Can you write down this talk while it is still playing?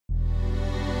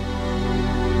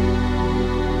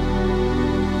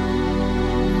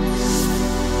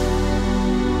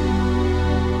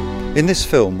In this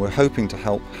film, we're hoping to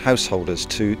help householders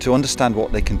to understand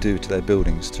what they can do to their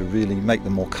buildings to really make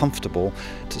them more comfortable,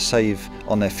 to save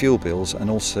on their fuel bills, and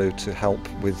also to help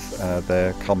with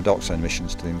their carbon dioxide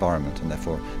emissions to the environment, and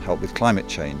therefore help with climate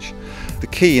change. The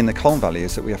key in the Colne Valley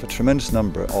is that we have a tremendous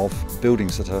number of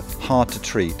buildings that are hard to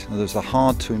treat, and those are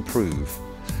hard to improve.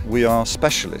 We are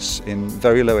specialists in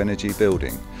very low energy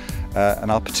building.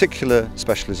 And our particular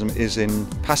specialism is in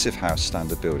passive house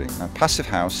standard building. Now, passive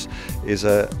house is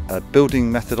a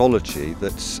building methodology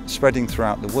that's spreading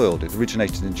throughout the world. It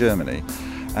originated in Germany,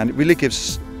 and it really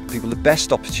gives people the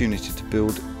best opportunity to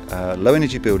build low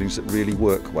energy buildings that really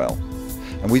work well.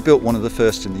 And we built one of the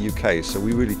first in the UK, so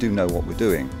we really do know what we're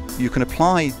doing. You can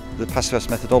apply the passive house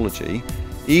methodology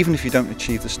even if you don't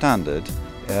achieve the standard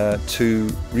to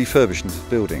refurbishment of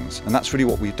buildings, and that's really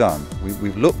what we've done.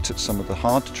 We've looked at some of the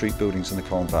hard to treat buildings in the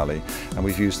Colne Valley, and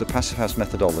we've used the passive house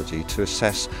methodology to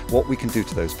assess what we can do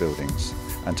to those buildings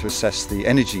and to assess the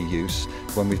energy use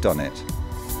when we've done it.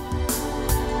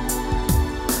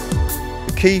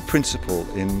 The key principle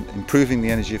in improving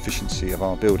the energy efficiency of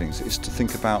our buildings is to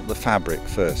think about the fabric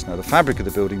first. Now, the fabric of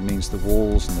the building means the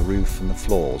walls and the roof and the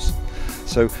floors.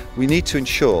 So we need to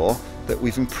ensure that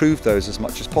we've improved those as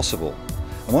much as possible.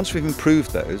 And once we've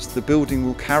improved those, the building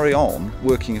will carry on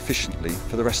working efficiently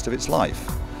for the rest of its life.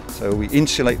 So we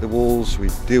insulate the walls, we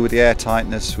deal with the air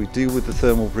tightness, we deal with the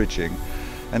thermal bridging,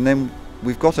 and then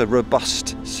we've got a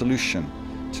robust solution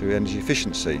to energy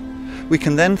efficiency. We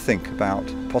can then think about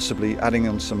possibly adding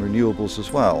on some renewables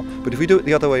as well. But if we do it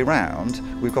the other way around,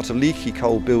 we've got a leaky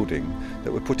coal building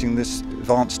that we're putting this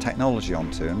advanced technology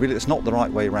onto, and really it's not the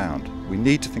right way around. We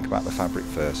need to think about the fabric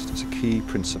first. It's a key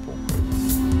principle.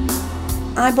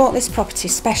 I bought this property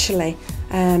specially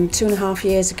 2.5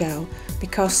 years ago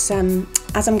because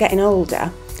as I'm getting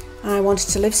older, I wanted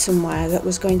to live somewhere that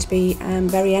was going to be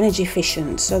very energy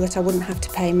efficient, so that I wouldn't have to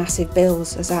pay massive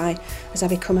bills as I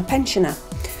become a pensioner.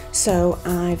 So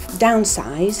I've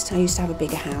downsized. I used to have a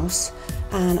bigger house,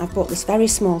 and I've bought this very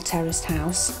small terraced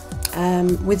house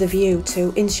with a view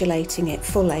to insulating it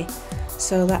fully,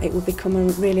 so that it will become a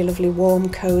really lovely, warm,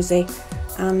 cosy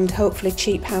and hopefully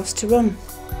cheap house to run.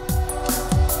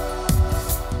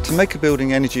 To make a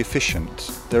building energy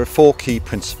efficient, there are 4 key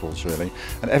principles really,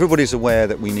 and everybody's aware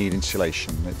that we need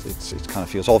insulation. It kind of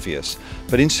feels obvious,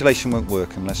 but insulation won't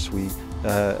work unless we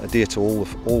adhere to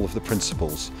all of the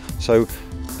principles. So,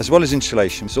 as well as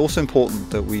insulation, it's also important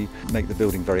that we make the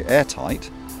building very airtight,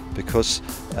 because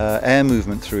air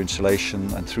movement through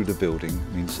insulation and through the building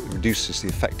means it reduces the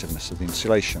effectiveness of the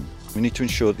insulation. We need to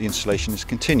ensure that the insulation is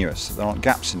continuous, that there aren't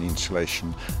gaps in the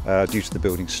insulation due to the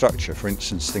building structure. For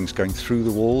instance, things going through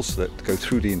the walls that go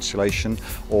through the insulation,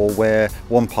 or where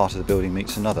one part of the building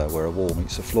meets another, where a wall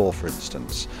meets a floor, for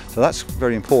instance. So that's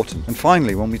very important. And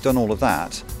finally, when we've done all of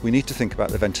that, we need to think about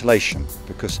the ventilation,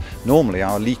 because normally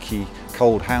our leaky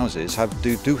cold houses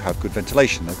do have good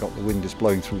ventilation. They've got the wind is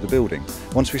blowing through the building.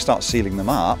 Once we start sealing them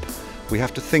up, we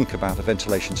have to think about a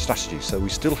ventilation strategy, so we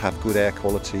still have good air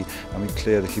quality and we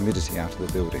clear the humidity out of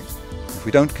the building. If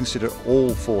we don't consider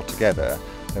all 4 together,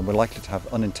 then we're likely to have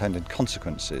unintended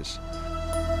consequences.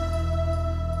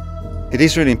 It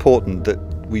is really important that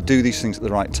we do these things at the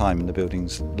right time in the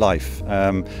building's life.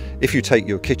 If you take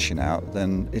your kitchen out,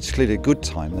 then it's clearly a good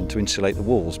time then to insulate the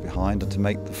walls behind and to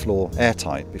make the floor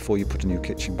airtight before you put a new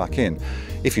kitchen back in.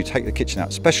 If you take the kitchen out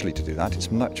especially to do that,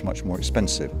 it's much more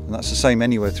expensive, and that's the same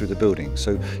anywhere through the building.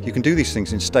 So you can do these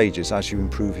things in stages as you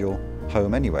improve your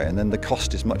home anyway, and then the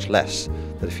cost is much less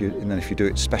than if you do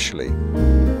it specially.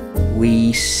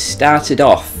 We started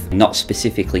off not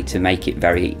specifically to make it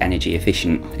very energy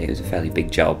efficient. It was a fairly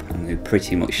big job, and we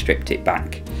pretty much stripped it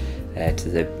back to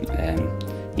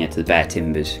the bare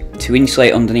timbers. To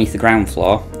insulate underneath the ground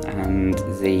floor and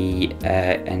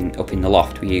up in the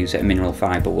loft, we use a mineral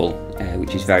fibre wool,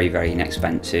 which is very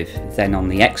inexpensive. Then on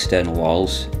the external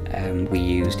walls, we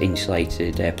used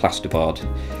insulated plasterboard,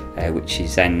 which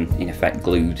is then in effect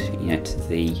glued to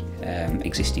the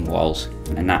existing walls,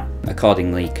 and that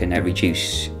accordingly can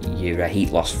reduce your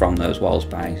heat loss from those walls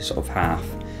by sort of half.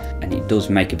 And it does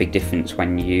make a big difference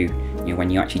when you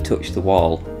actually touch the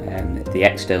wall, the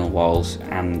external walls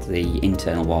and the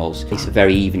internal walls. It's a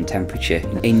very even temperature.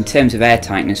 In terms of air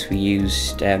tightness, we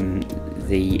used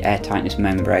the air tightness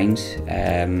membranes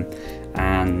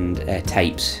and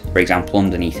tapes. For example,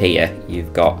 underneath here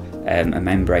you've got a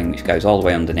membrane which goes all the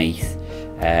way underneath,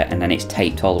 and then it's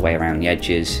taped all the way around the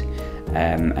edges,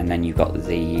 and then you've got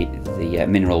the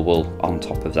mineral wool on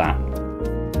top of that.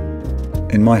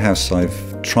 In my house,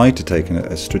 I've tried to take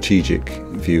a strategic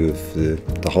view of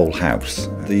the whole house.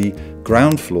 The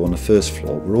ground floor and the first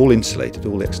floor were all insulated,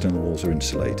 all the external walls are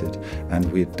insulated,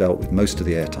 and we had dealt with most of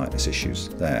the airtightness issues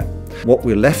there. What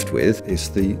we're left with is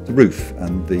the roof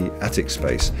and the attic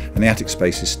space, and the attic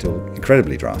space is still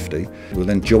incredibly drafty. We'll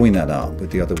then join that up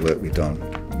with the other work we've done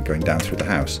going down through the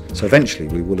house. So eventually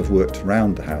we will have worked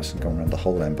around the house and gone around the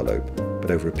whole envelope,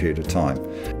 but over a period of time.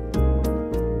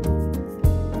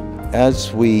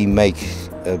 As we make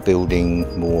a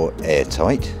building more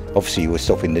airtight, obviously we're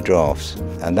stopping the drafts,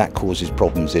 and that causes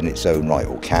problems in its own right,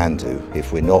 or can do,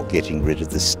 if we're not getting rid of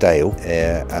the stale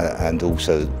air and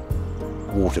also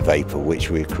water vapour, which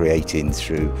we're creating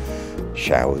through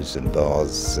showers and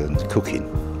baths and cooking.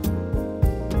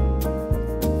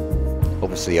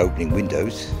 Obviously opening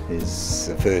windows is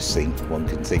the first thing one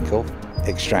can think of.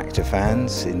 Extractor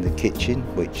fans in the kitchen,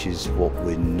 which is what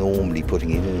we're normally putting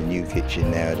in a new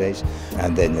kitchen nowadays,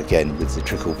 and then again with the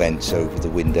trickle vents over the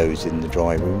windows in the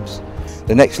dry rooms.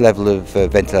 The next level of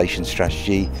ventilation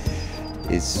strategy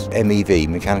is MEV,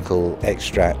 mechanical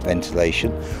extract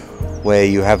ventilation, where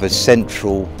you have a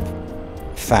central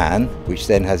fan which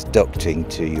then has ducting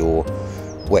to your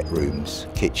wet rooms,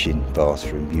 kitchen,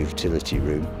 bathroom, utility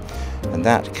room, and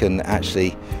that can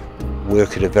actually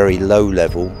work at a very low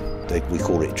level. We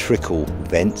call it trickle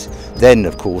vent. Then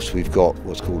of course we've got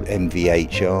what's called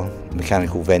MVHR,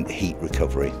 mechanical vent heat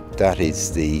recovery. That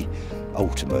is the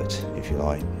ultimate, if you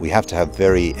like. We have to have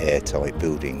very airtight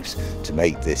buildings to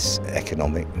make this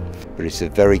economic, but it's a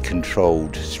very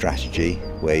controlled strategy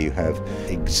where you have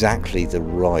exactly the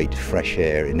right fresh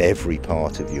air in every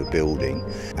part of your building,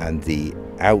 and the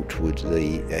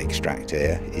outwardly extract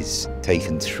air is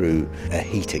taken through a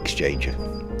heat exchanger.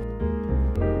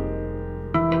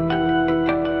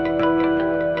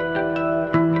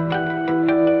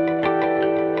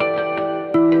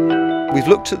 We've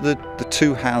looked at the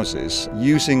two houses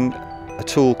using a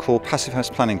tool called Passive House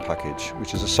Planning Package,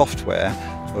 which is a software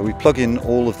where we plug in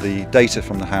all of the data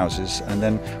from the houses, and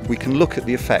then we can look at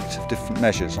the effect of different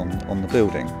measures on the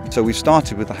building. So we've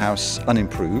started with the house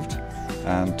unimproved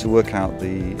and to work out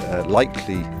the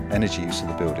likely energy use of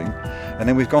the building, and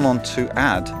then we've gone on to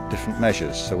add different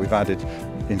measures. So we've added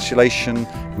insulation,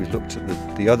 we've looked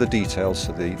at the other details,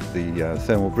 so the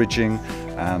thermal bridging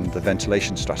and the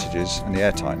ventilation strategies and the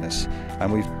airtightness,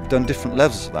 and we've done different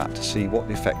levels of that to see what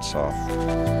the effects are.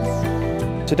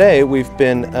 Today we've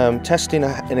been testing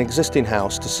an existing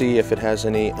house to see if it has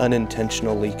any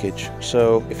unintentional leakage.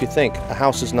 So if you think, a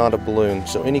house is not a balloon,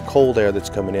 so any cold air that's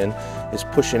coming in is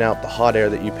pushing out the hot air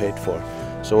that you paid for.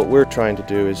 So what we're trying to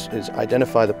do is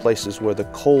identify the places where the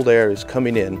cold air is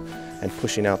coming in and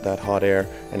pushing out that hot air,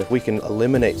 and if we can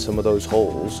eliminate some of those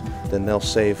holes, then they'll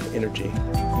save energy.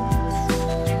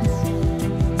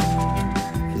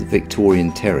 The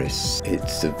Victorian terrace,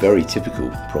 it's a very typical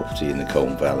property in the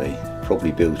Colne Valley,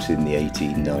 probably built in the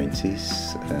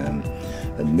 1890s,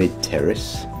 a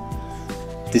mid-terrace.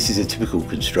 This is a typical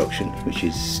construction, which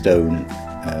is stone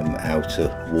outer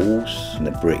walls and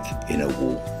a brick inner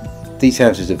wall. These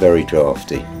houses are very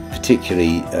drafty,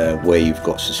 particularly where you've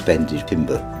got suspended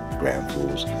timber ground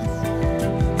floors.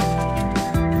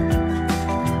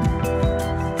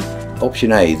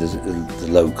 Option A, the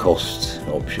low cost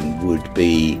option, would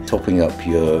be topping up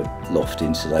your loft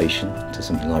insulation to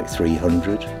something like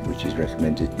 300, which is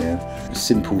recommended now.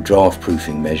 Simple draft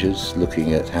proofing measures,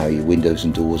 looking at how your windows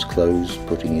and doors close,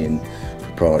 putting in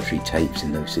proprietary tapes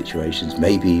in those situations,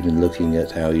 maybe even looking at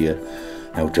how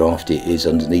drafty it is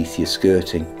underneath your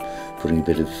skirting, putting a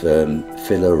bit of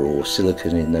filler or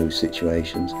silicone in those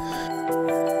situations.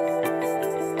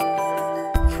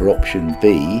 For option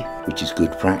B, which is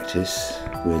good practice,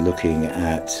 we're looking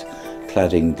at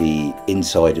cladding the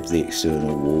inside of the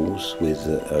external walls with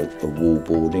a wall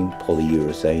boarding,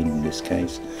 polyurethane in this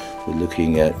case. We're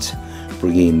looking at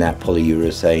bringing that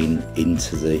polyurethane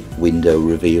into the window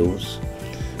reveals.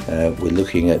 We're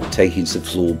looking at taking some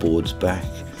floorboards back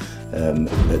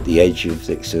at the edge of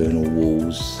the external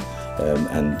walls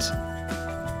and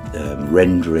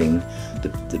rendering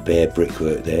the bare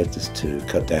brickwork there just to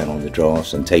cut down on the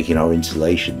drafts, and taking our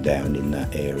insulation down in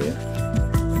that area.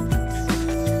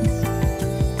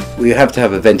 We have to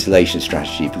have a ventilation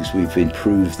strategy because we've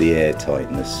improved the air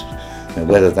tightness. Now,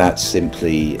 whether that's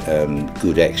simply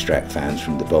good extract fans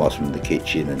from the bathroom and the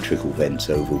kitchen and trickle vents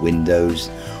over windows,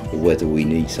 or whether we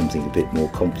need something a bit more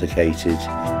complicated.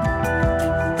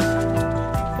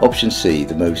 Option C,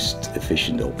 the most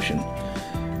efficient option.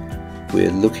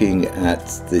 We're looking at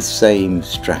the same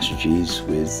strategies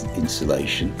with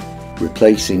insulation,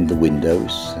 replacing the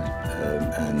windows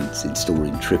and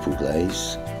installing triple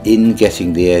glaze. In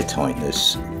getting the air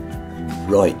tightness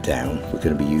right down, we're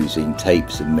going to be using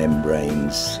tapes and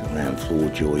membranes around floor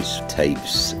joists,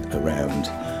 tapes around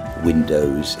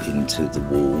windows into the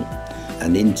wall.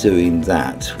 And in doing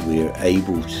that, we're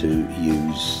able to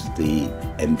use the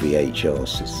MVHR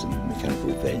system,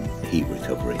 mechanical vent heat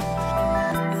recovery.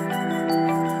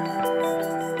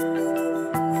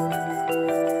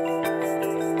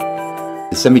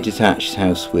 The semi-detached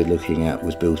house we're looking at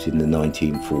was built in the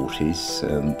 1940s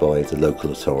by the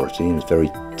local authority, and it's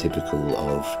very typical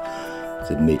of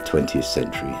the mid-20th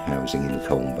century housing in the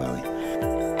Colne Valley.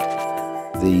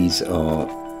 These are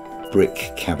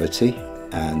brick cavity,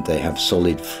 and they have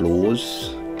solid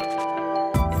floors,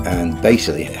 and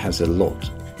basically it has a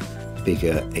lot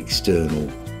bigger external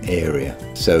area.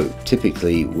 So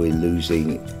typically we're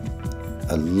losing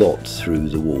a lot through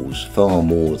the walls, far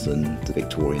more than the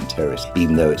Victorian terrace,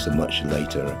 even though it's a much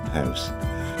later house.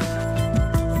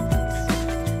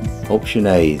 Option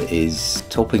A is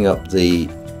topping up the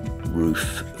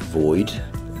roof void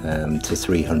to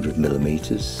 300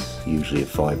 millimeters, usually of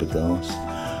fiberglass.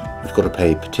 We've got to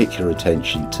pay particular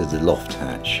attention to the loft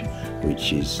hatch,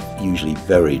 which is usually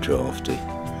very drafty.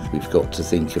 We've got to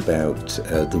think about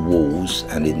the walls,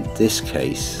 and in this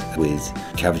case with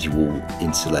cavity wall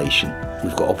insulation,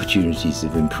 we've got opportunities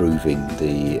of improving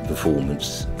the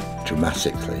performance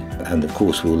dramatically. And of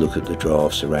course we'll look at the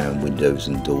drafts around windows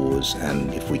and doors,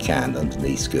 and if we can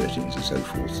underneath skirtings and so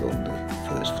forth on the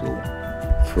first floor.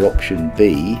 For option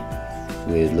B,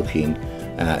 we're looking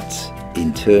at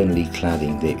internally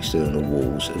cladding the external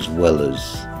walls as well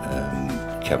as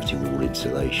cavity wall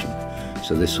insulation.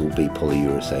 So this will be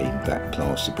polyurethane back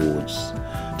plasterboards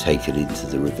taken into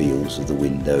the reveals of the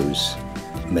windows,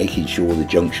 making sure the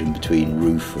junction between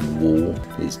roof and wall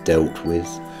is dealt with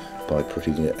by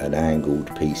putting an angled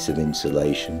piece of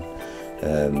insulation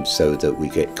so that we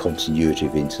get continuity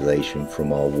of insulation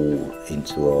from our wall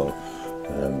into our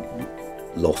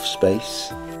loft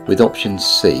space. With option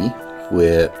C,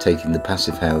 we're taking the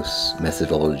passive house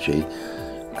methodology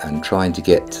and trying to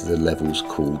get to the levels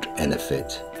called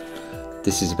NFIT.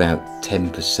 This is about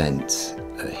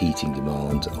 10% heating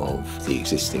demand of the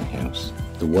existing house.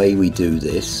 The way we do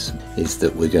this is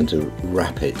that we're going to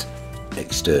wrap it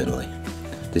externally.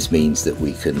 This means that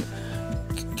we can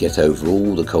get over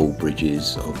all the cold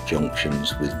bridges of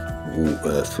junctions with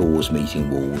floors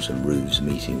meeting walls and roofs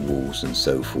meeting walls and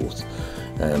so forth.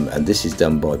 And this is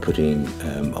done by putting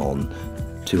on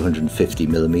 250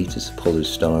 millimeters of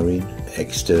polystyrene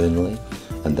externally,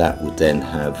 and that would then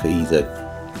have either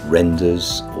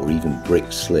renders or even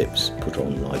brick slips put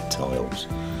on light tiles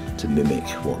to mimic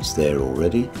what's there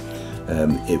already.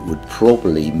 It would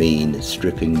probably mean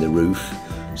stripping the roof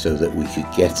so that we could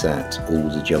get at all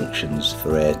the junctions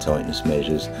for air tightness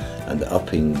measures and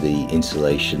upping the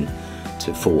insulation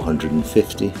to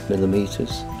 450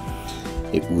 millimeters.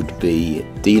 It would be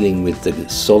dealing with the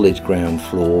solid ground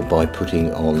floor by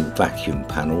putting on vacuum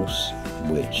panels,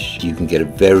 which you can get a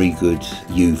very good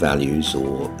U values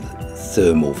or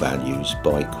thermal values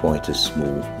by quite a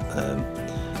small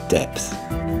depth.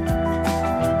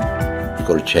 We've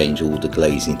got to change all the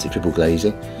glazing to triple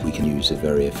glazing. We can use a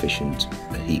very efficient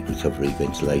heat recovery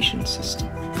ventilation system.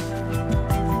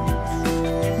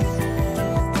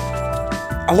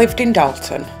 I lived in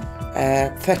Dalton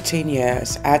 13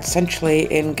 years. I had centrally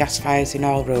in gas fires in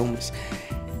all rooms.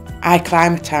 I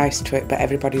acclimatised to it, but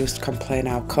everybody used to complain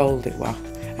how cold it was,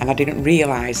 and I didn't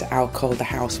realise how cold the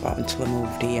house was until I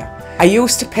moved here. I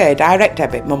used to pay direct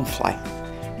debit monthly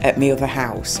at my other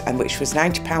house, and which was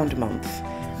 £90 a month,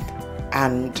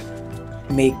 and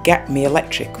my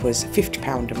electric was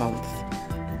 £50 a month.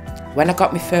 When I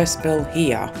got my first bill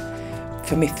here,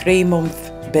 for my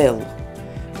 3-month bill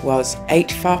was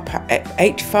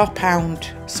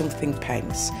 £84 something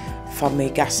pence for my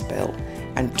gas bill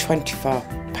and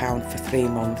 £24 for 3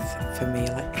 months for me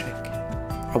electric.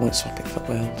 I wouldn't swap it for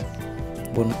the world.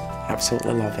 Wouldn't.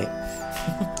 Absolutely love it.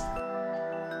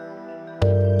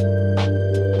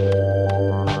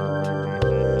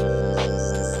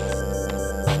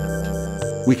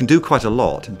 We can do quite a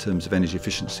lot in terms of energy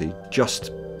efficiency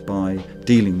just by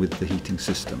dealing with the heating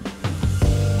system.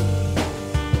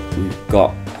 We've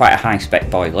got quite a high spec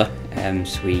boiler,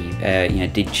 so we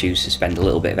did choose to spend a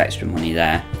little bit of extra money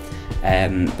there.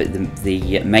 But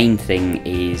the main thing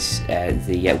is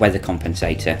the weather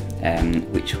compensator,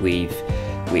 which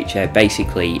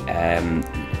basically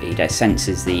it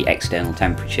senses the external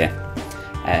temperature.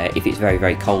 If it's very,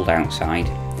 very cold outside,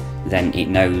 then it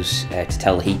knows to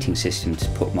tell the heating system to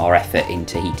put more effort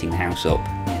into heating the house up.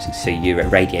 So your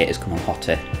radiators come on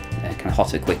hotter, kind of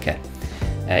hotter quicker.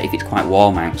 If it's quite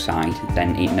warm outside,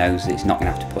 then it knows that it's not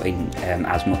going to have to put in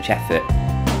as much effort.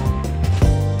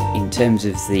 In terms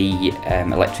of the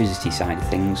electricity side of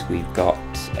things, we've got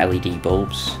LED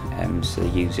bulbs, so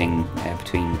they're using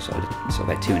between sort of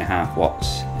 2.5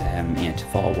 watts to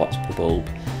 4 watts per bulb.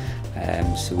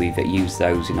 So we've used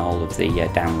those in all of the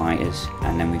downlighters,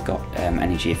 and then we've got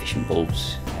energy efficient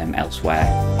bulbs elsewhere.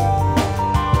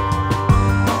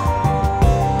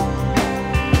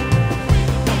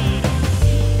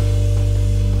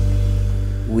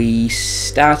 We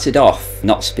started off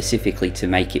not specifically to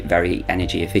make it very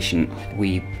energy efficient.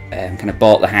 We kind of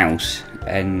bought the house,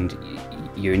 and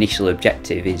your initial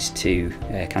objective is to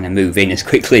kind of move in as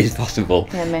quickly as possible,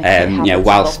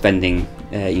 while spending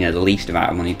the least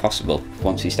amount of money possible.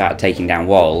 Once we started taking down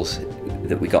walls,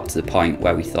 that we got to the point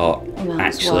where we thought,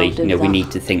 actually, we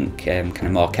need to think kind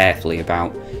of more carefully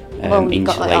about insulating.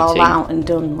 Got it all out and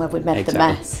done where we made the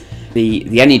mess.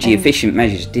 The energy efficient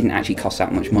measures didn't actually cost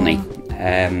that much money.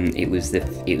 It was the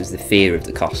fear of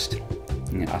the cost,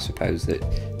 I suppose, that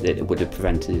would have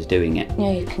prevented us doing it.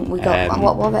 Yeah, we got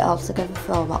what was it all together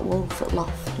for that wolf at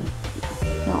loft?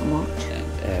 Not much.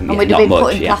 And we'd have been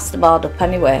putting plasterboard up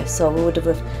anyway, so we would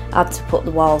have had to put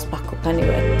the walls back up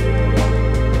anyway.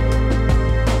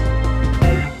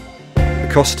 The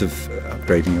cost of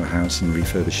upgrading your house and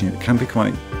refurbishing it can be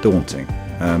quite daunting.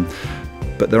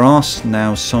 But there are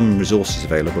now some resources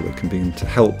available that can begin to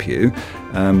help you.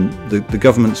 The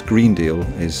government's Green Deal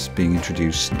is being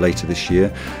introduced later this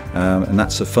year, and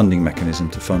that's a funding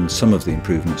mechanism to fund some of the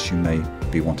improvements you may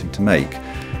be wanting to make.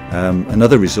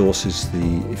 Another resource is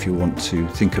if you want to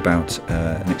think about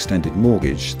an extended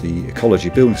mortgage, the Ecology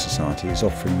Building Society is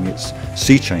offering its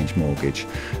Sea Change mortgage,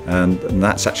 and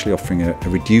that's actually offering a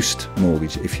reduced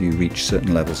mortgage if you reach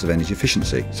certain levels of energy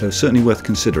efficiency, so certainly worth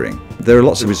considering. There are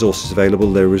lots of resources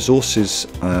available. There are resources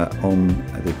on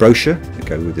the brochure that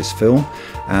go with this film,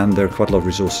 and there are quite a lot of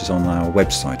resources on our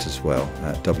website as well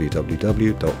at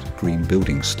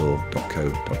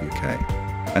www.greenbuildingstore.co.uk.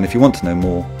 And if you want to know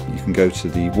more, you can go to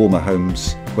the Warmer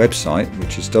Homes website,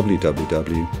 which is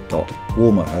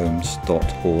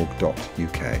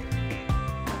www.warmerhomes.org.uk.